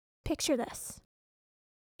Picture this.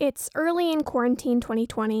 It's early in quarantine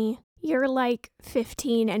 2020. You're like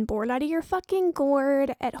 15 and bored out of your fucking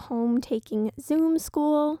gourd at home taking Zoom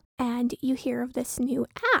school, and you hear of this new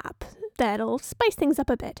app that'll spice things up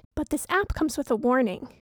a bit. But this app comes with a warning.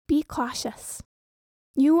 Be cautious.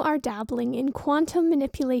 You are dabbling in quantum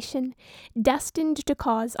manipulation destined to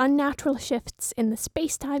cause unnatural shifts in the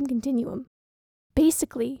space-time continuum.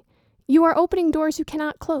 Basically, you are opening doors you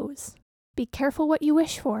cannot close. Be careful what you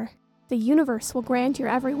wish for. The universe will grant your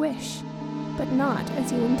every wish, but not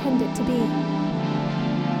as you intend it to be.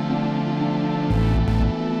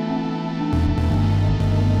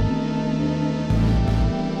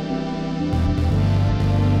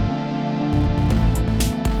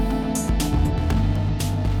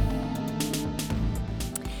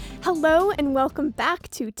 Hello and welcome back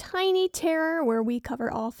to Tiny Terror, where we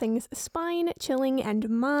cover all things spine-chilling and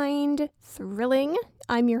mind-thrilling.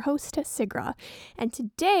 I'm your host, Sigra, and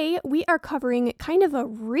today we are covering kind of a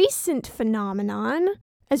recent phenomenon,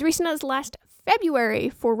 as recent as last February.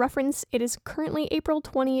 For reference, it is currently April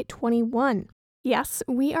 2021. Yes,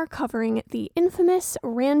 we are covering the infamous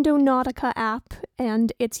Randonautica app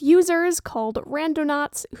and its users called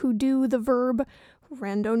randonauts who do the verb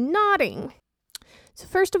randonauting. So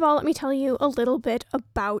first of all, let me tell you a little bit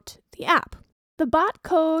about the app. The bot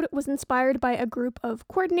code was inspired by a group of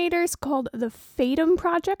coordinators called the Fatum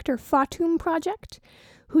Project, or Fatum Project,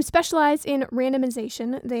 who specialize in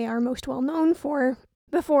randomization. They are most well known for,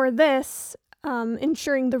 before this,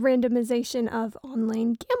 ensuring the randomization of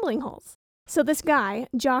online gambling halls. So this guy,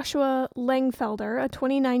 Joshua Langfelder, a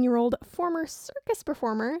 29-year-old former circus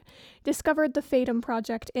performer, discovered the Fatum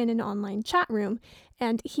Project in an online chat room,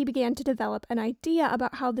 and he began to develop an idea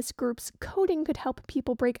about how this group's coding could help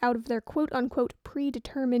people break out of their quote-unquote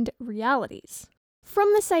predetermined realities.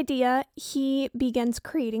 From this idea, he begins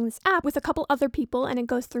creating this app with a couple other people, and it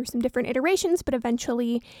goes through some different iterations, but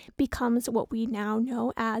eventually becomes what we now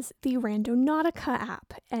know as the Randonautica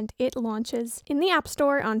app, and it launches in the App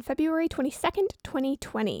Store on February 22nd,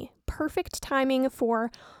 2020. Perfect timing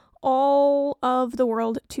for all of the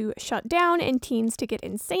world to shut down and teens to get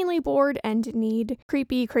insanely bored and need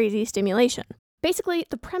creepy, crazy stimulation. Basically,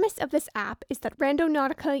 the premise of this app is that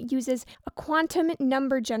Randonautica uses a quantum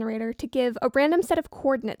number generator to give a random set of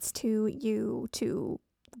coordinates to you to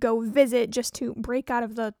go visit, just to break out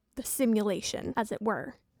of the simulation, as it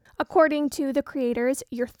were. According to the creators,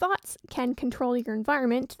 your thoughts can control your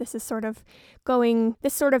environment. This sort of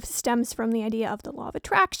stems from the idea of the law of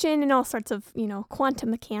attraction and all sorts of, quantum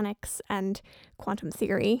mechanics and quantum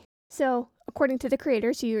theory. So, according to the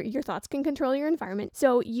creators, your thoughts can control your environment.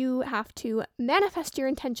 So you have to manifest your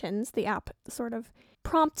intentions. The app sort of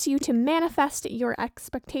prompts you to manifest your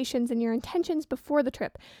expectations and your intentions before the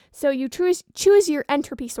trip. So you choose your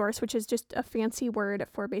entropy source, which is just a fancy word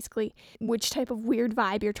for basically which type of weird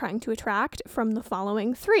vibe you're trying to attract from the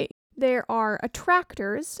following three. There are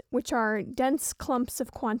attractors, which are dense clumps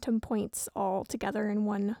of quantum points all together in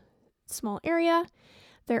one small area.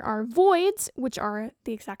 There are voids, which are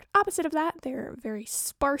the exact opposite of that. They're very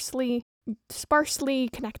sparsely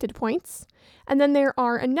connected points. And then there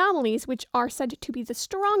are anomalies, which are said to be the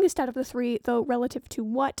strongest out of the three, though relative to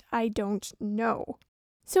what, I don't know.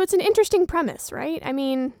 So it's an interesting premise, right? I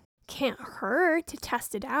mean, can't hurt to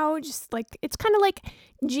test it out. Just like, it's kind of like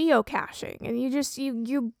geocaching. And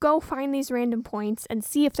you go find these random points and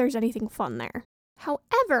see if there's anything fun there.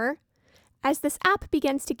 However, as this app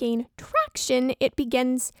begins to gain traction, it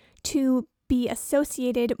begins to be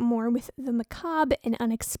associated more with the macabre and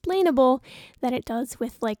unexplainable than it does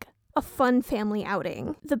with, like, a fun family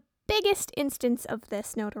outing. The biggest instance of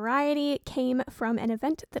this notoriety came from an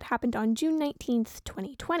event that happened on June 19th,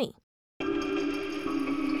 2020.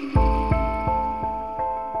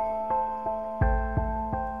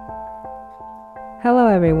 Hello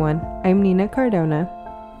everyone, I'm Nina Cardona.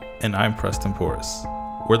 And I'm Preston Porras.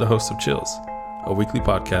 We're the hosts of Chills, a weekly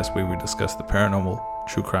podcast where we discuss the paranormal,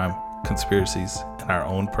 true crime, conspiracies, and our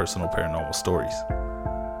own personal paranormal stories.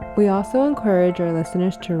 We also encourage our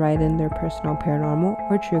listeners to write in their personal paranormal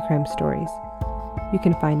or true crime stories. You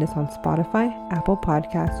can find us on Spotify, Apple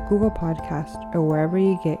Podcasts, Google Podcasts, or wherever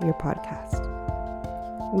you get your podcasts.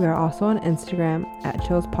 We are also on Instagram at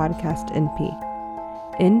Chills Podcast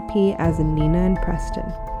NP. NP as in Nina and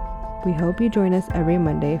Preston. We hope you join us every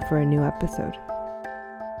Monday for a new episode.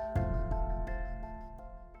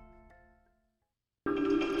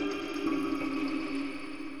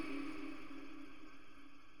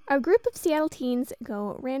 A group of Seattle teens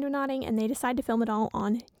go randonauting and they decide to film it all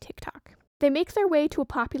on TikTok. They make their way to a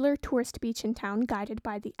popular tourist beach in town guided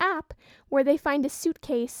by the app, where they find a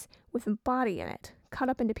suitcase with a body in it. cut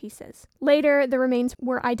up into pieces. Later, the remains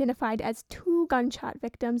were identified as 2 gunshot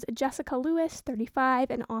victims, Jessica Lewis, 35,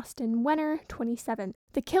 and Austin Wenner, 27.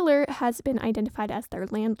 The killer has been identified as their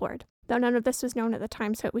landlord, though none of this was known at the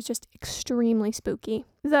time, so it was just extremely spooky.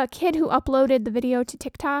 The kid who uploaded the video to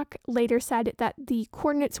TikTok later said that the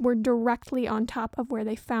coordinates were directly on top of where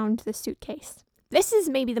they found the suitcase. This is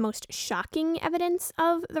maybe the most shocking evidence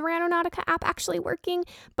of the Randonautica app actually working,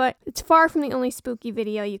 but it's far from the only spooky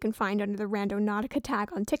video you can find under the Randonautica tag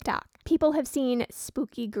on TikTok. People have seen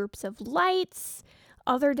spooky groups of lights,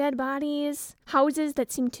 other dead bodies, houses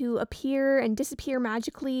that seem to appear and disappear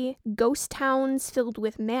magically, ghost towns filled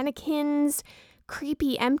with mannequins,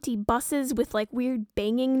 creepy empty buses with like weird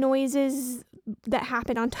banging noises that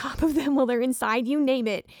happen on top of them while they're inside. You name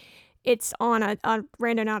it, it's on a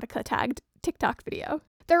Randonautica tagged TikTok video.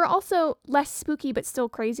 There are also less spooky but still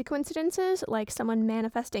crazy coincidences, like someone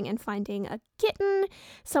manifesting and finding a kitten,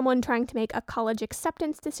 someone trying to make a college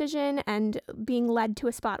acceptance decision and being led to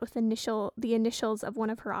a spot with the initials of one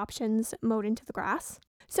of her options mowed into the grass.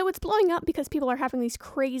 So it's blowing up because people are having these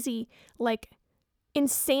crazy, like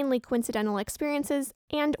insanely coincidental experiences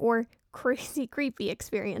and or crazy creepy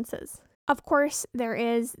experiences. Of course, there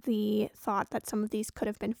is the thought that some of these could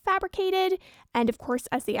have been fabricated, and of course,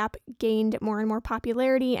 as the app gained more and more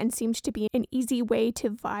popularity and seemed to be an easy way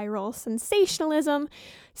to viral sensationalism,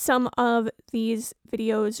 some of these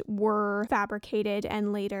videos were fabricated,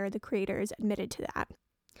 and later the creators admitted to that.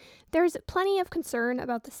 There's plenty of concern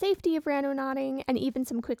about the safety of randonauting, and even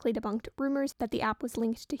some quickly debunked rumors that the app was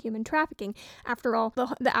linked to human trafficking. After all,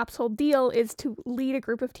 the app's whole deal is to lead a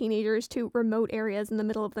group of teenagers to remote areas in the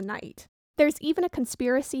middle of the night. There's even a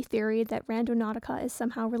conspiracy theory that Randonautica is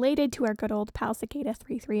somehow related to our good old pal Cicada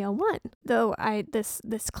 3301. Though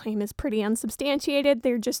this claim is pretty unsubstantiated.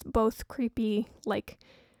 They're just both creepy, like,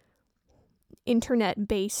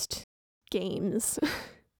 internet-based games.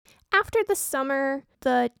 After the summer,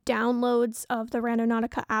 the downloads of the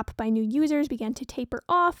Randonautica app by new users began to taper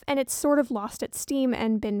off, and it's sort of lost its steam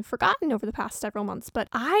and been forgotten over the past several months. But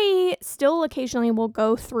I still occasionally will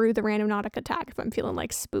go through the Randonautica tag if I'm feeling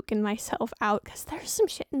like spooking myself out, because there's some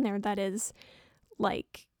shit in there that is,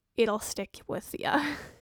 like, it'll stick with ya.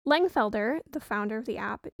 Langfelder, the founder of the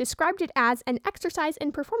app, described it as an exercise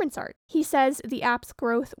in performance art. He says the app's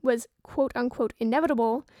growth was quote-unquote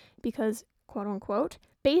inevitable because, quote-unquote,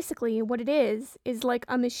 basically what it is like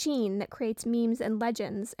a machine that creates memes and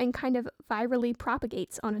legends and kind of virally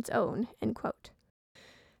propagates on its own, end quote.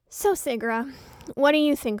 So Sigra, what do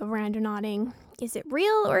you think of randonauting? Is it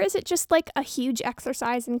real, or is it just like a huge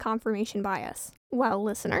exercise in confirmation bias? Well,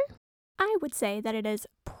 listener, I would say that it is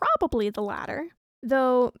probably the latter,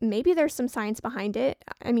 though maybe there's some science behind it.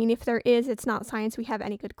 I mean, if there is, it's not science we have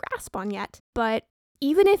any good grasp on yet, but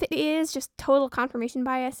even if it is just total confirmation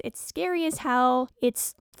bias, it's scary as hell.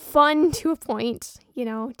 It's fun to a point,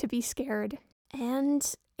 to be scared.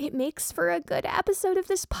 And it makes for a good episode of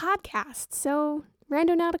this podcast. So,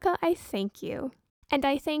 Randonautica, I thank you. And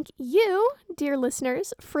I thank you, dear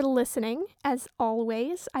listeners, for listening, as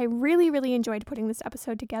always. I really, really enjoyed putting this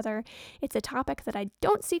episode together. It's a topic that I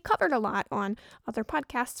don't see covered a lot on other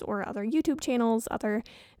podcasts or other YouTube channels, other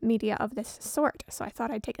media of this sort. So I thought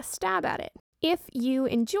I'd take a stab at it. If you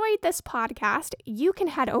enjoyed this podcast, you can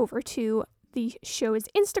head over to the show's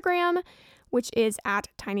Instagram, which is at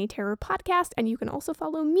Tiny Terror Podcast, and you can also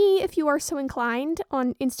follow me if you are so inclined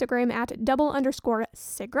on Instagram at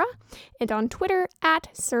 _Sigra and on Twitter at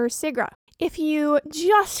Sir Sigra. If you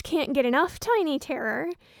just can't get enough Tiny Terror,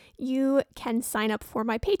 you can sign up for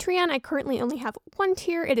my Patreon. I currently only have one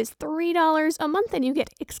tier. It is $3 a month, and you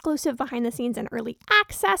get exclusive behind the scenes and early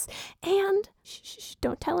access. And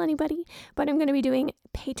don't tell anybody, but I'm going to be doing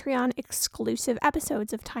Patreon exclusive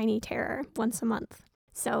episodes of Tiny Terror once a month.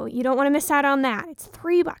 So you don't want to miss out on that. It's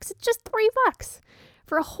 $3. It's just $3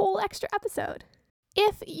 for a whole extra episode.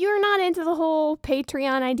 If you're not into the whole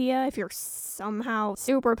Patreon idea, if you're somehow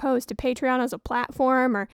super opposed to Patreon as a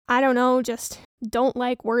platform, or I don't know, just don't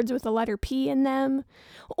like words with the letter P in them,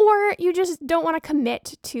 or you just don't want to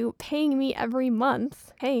commit to paying me every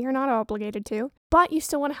month, hey, you're not obligated to, but you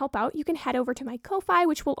still want to help out, you can head over to my Ko-Fi,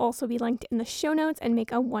 which will also be linked in the show notes, and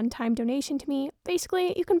make a one-time donation to me.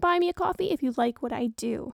 Basically, you can buy me a coffee if you like what I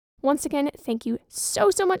do. Once again, thank you so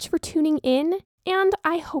much for tuning in. And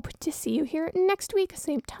I hope to see you here next week,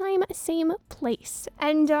 same time, same place.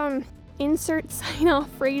 And insert sign-off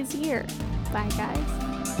phrase here. Bye, guys.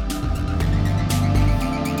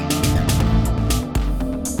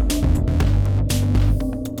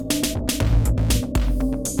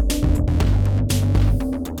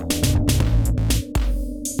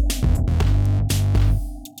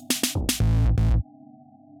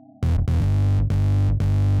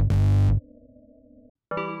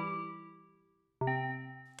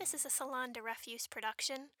 This is a Salon de Refuse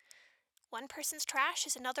production. One person's trash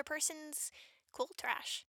is another person's cool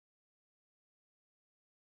trash.